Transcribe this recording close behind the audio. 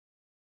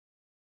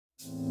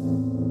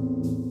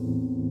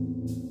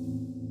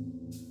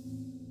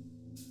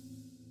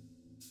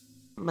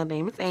My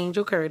name is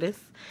Angel Curtis.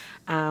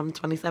 I'm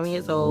 27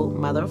 years old,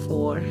 mother of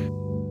four.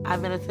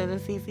 I've been attending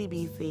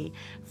CCBC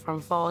from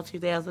fall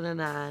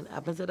 2009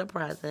 up until the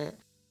present.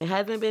 It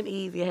hasn't been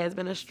easy. It has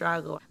been a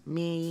struggle.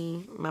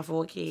 Me, my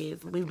four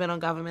kids, we've been on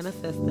government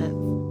assistance.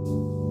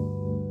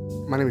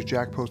 My name is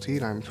Jack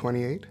Poteet. I'm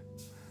 28.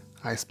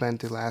 I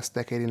spent the last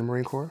decade in the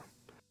Marine Corps.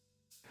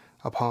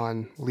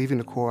 Upon leaving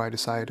the Corps, I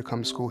decided to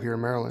come to school here in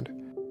Maryland.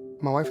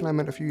 My wife and I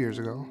met a few years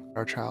ago.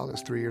 Our child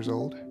is 3 years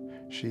old.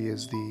 She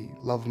is the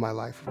love of my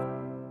life.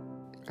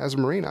 As a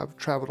Marine, I've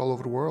traveled all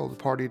over the world,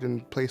 partied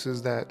in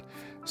places that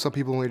some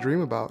people only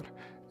dream about.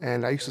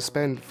 And I used to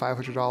spend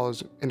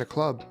 $500 in a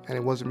club, and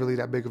it wasn't really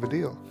that big of a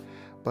deal.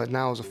 But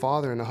now as a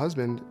father and a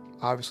husband,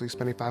 obviously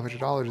spending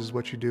 $500 is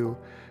what you do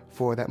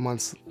for that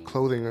month's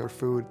clothing or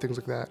food, things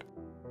like that.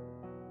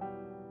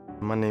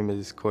 My name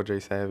is Cordray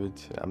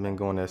Savage. I've been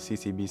going to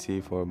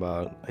CCBC for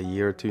about a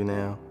year or two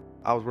now.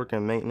 I was working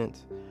in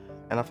maintenance,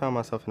 and I found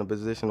myself in a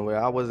position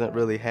where I wasn't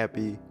really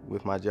happy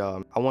with my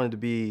job. I wanted to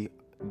be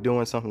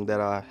doing something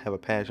that I have a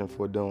passion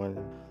for doing.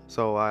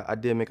 So I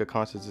did make a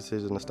conscious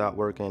decision to stop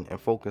working and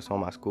focus on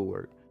my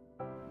schoolwork.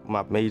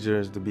 My major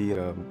is to be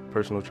a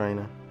personal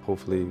trainer.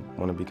 Hopefully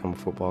want to become a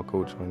football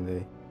coach one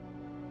day.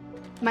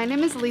 My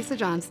name is Lisa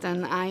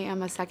Johnston. I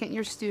am a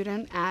second-year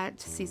student at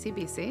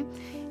CCBC,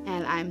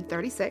 and I'm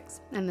 36,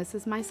 and this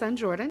is my son,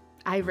 Jordan.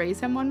 I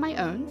raised him on my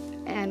own,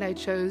 and I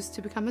chose to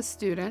become a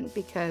student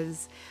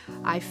because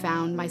I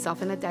found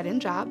myself in a dead-end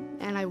job,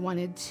 and I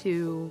wanted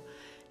to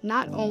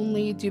not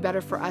only do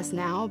better for us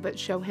now, but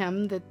show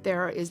him that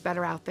there is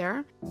better out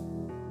there.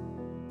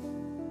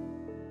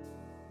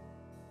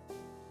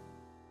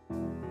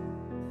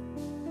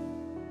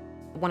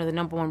 One of the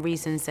 #1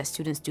 reasons that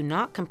students do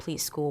not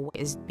complete school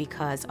is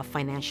because of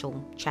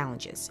financial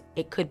challenges.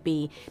 It could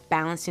be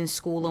balancing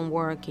school and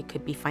work, it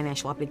could be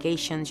financial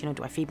obligations,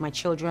 do I feed my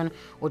children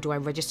or do I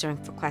register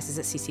for classes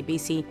at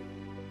CCBC?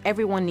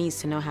 Everyone needs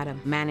to know how to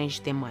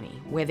manage their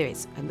money, whether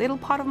it's a little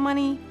pot of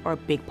money or a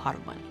big pot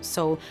of money.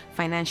 So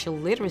financial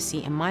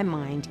literacy, in my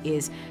mind,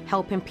 is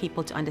helping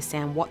people to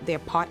understand what their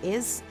pot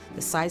is,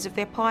 the size of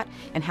their pot,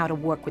 and how to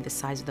work with the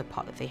size of the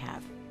pot that they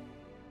have.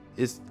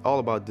 It's all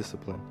about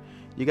discipline.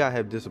 You gotta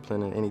have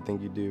discipline in anything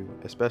you do,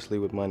 especially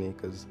with money,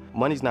 because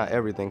money's not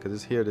everything, because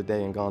it's here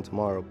today and gone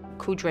tomorrow.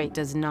 Cordray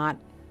does not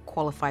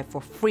qualify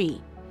for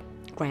free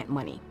grant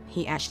money.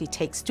 He actually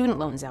takes student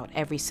loans out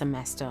every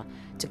semester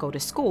to go to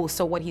school.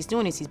 So what he's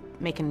doing is he's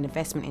making an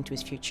investment into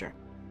his future.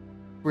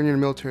 When you're in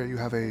the military, you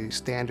have a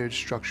standard,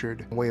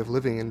 structured way of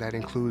living, and that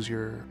includes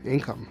your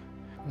income.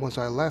 Once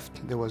I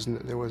left, there was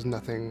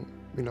nothing,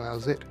 that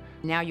was it.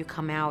 Now you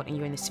come out and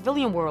you're in the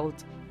civilian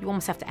world, you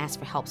almost have to ask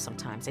for help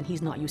sometimes, and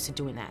he's not used to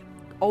doing that.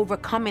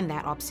 Overcoming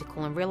that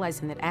obstacle and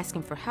realizing that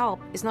asking for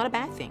help is not a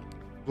bad thing.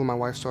 When my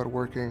wife started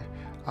working,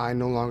 I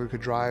no longer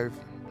could drive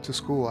to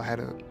school. I had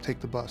to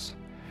take the bus.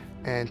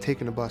 And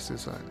taking the bus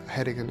is a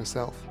headache in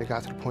itself. It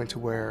got to the point to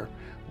where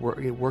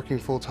working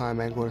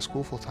full-time and going to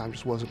school full-time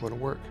just wasn't going to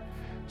work.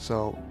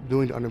 So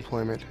doing the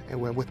unemployment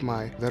and with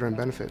my veteran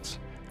benefits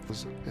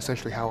was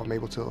essentially how I'm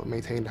able to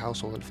maintain the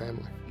household and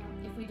family.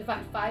 If we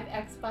divide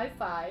 5x by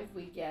 5,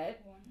 we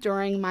get...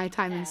 During my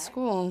time in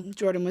school,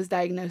 Jordan was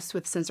diagnosed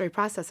with sensory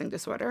processing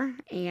disorder,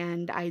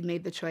 and I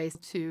made the choice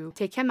to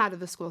take him out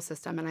of the school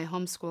system, and I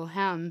homeschool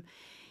him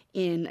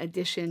in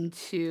addition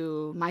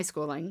to my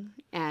schooling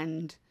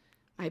and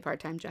my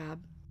part-time job.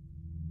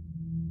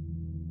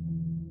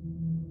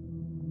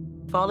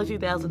 Fall of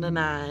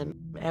 2009,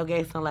 El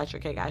Gas and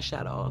Electric got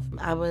shut off.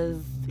 I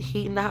was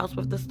heating the house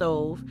with the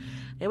stove.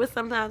 It was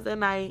sometimes at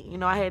night,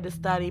 I had to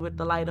study with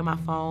the light on my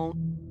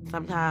phone.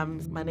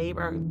 Sometimes my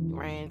neighbor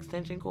ran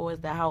extension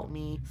cords that helped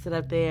me sit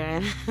up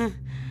there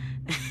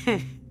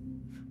and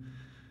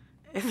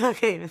it's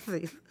okay to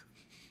see.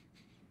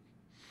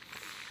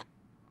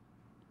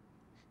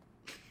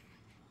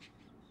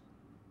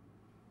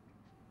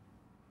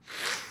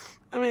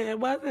 I mean,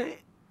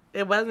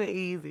 it wasn't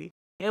easy.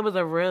 It was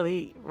a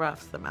really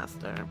rough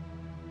semester.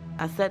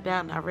 I sat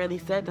down and I really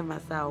said to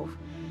myself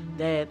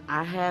that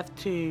I have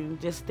to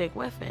just stick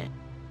with it.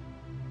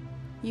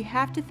 You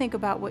have to think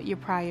about what your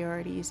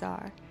priorities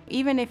are.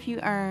 Even if you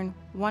earn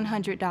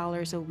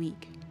 $100 a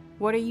week,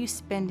 what are you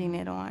spending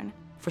it on?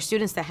 For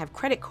students that have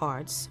credit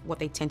cards, what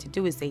they tend to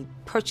do is they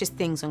purchase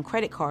things on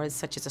credit cards,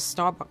 such as a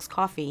Starbucks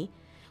coffee,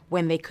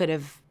 when they could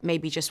have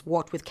maybe just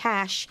walked with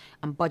cash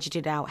and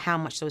budgeted out how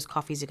much those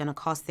coffees are going to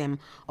cost them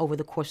over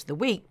the course of the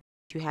week.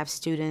 You have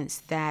students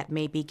that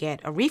maybe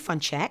get a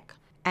refund check,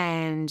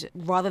 and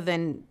rather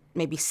than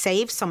maybe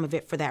save some of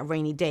it for that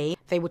rainy day,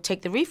 they would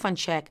take the refund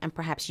check and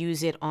perhaps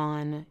use it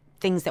on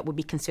things that would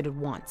be considered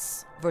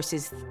wants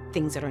versus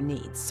things that are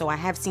needs. So I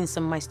have seen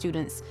some of my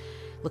students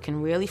looking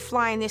really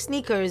fly in their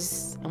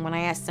sneakers, and when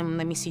I ask them,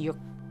 let me see your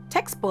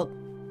textbook,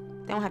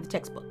 they don't have the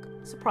textbook.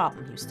 It's a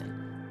problem, Houston.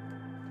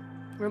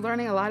 We're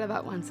learning a lot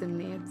about wants and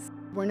needs.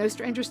 We're no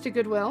strangers to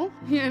Goodwill,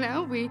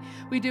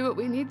 we do what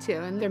we need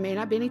to. And there may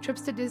not be any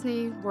trips to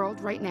Disney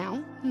World right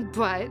now,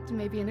 but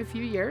maybe in a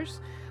few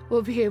years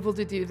we'll be able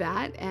to do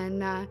that.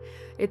 And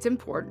it's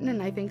important,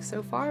 and I think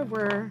so far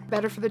we're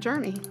better for the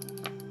journey.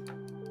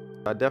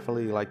 I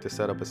definitely like to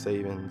set up a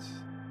savings.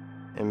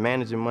 In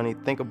managing money,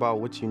 think about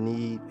what you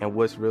need and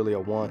what's really a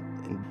want,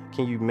 and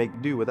can you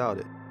make do without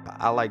it?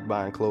 I like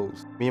buying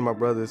clothes. Me and my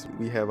brothers,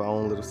 we have our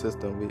own little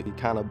system. We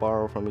kind of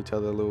borrow from each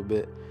other a little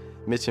bit,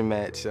 mix and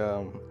match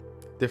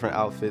different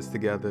outfits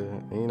together,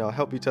 and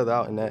help each other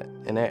out in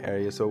that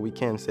area so we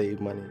can save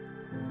money.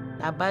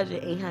 I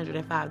budget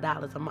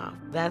 $805 a month.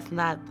 That's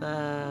not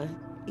the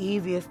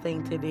easiest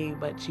thing to do,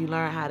 but you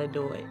learn how to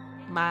do it.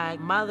 My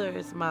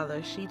mother's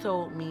mother, she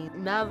told me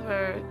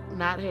never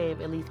not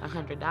have at least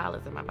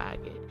 $100 in my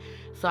pocket.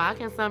 So I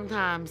can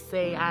sometimes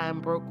say I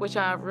am broke, which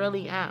I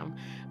really am,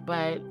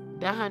 but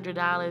that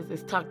 $100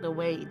 is tucked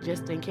away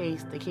just in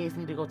case the kids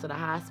need to go to the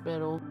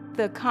hospital.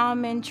 The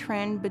common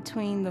trend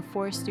between the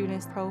 4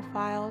 students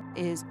profiled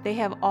is they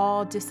have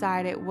all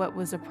decided what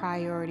was a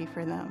priority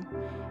for them.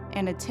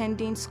 And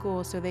attending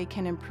school so they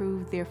can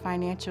improve their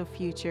financial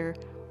future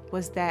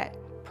was that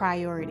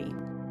priority.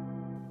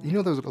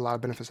 There's a lot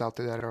of benefits out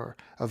there that are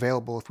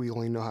available if we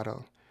only know how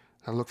to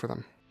look for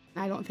them.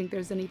 I don't think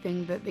there's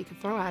anything that they could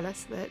throw at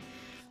us that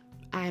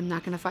I'm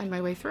not going to find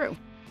my way through.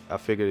 I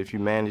figured if you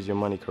manage your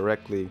money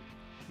correctly,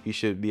 you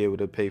should be able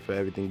to pay for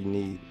everything you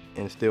need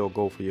and still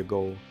go for your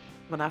goal.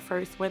 When I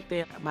first went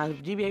there, my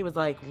GPA was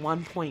like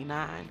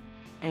 1.9,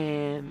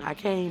 and I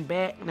came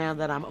back now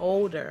that I'm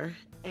older,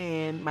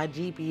 and my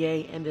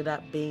GPA ended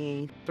up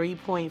being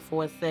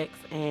 3.46,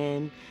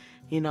 and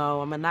I'm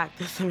gonna knock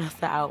this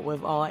semester out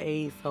with all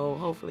A's, so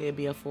hopefully it'll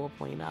be a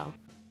 4.0.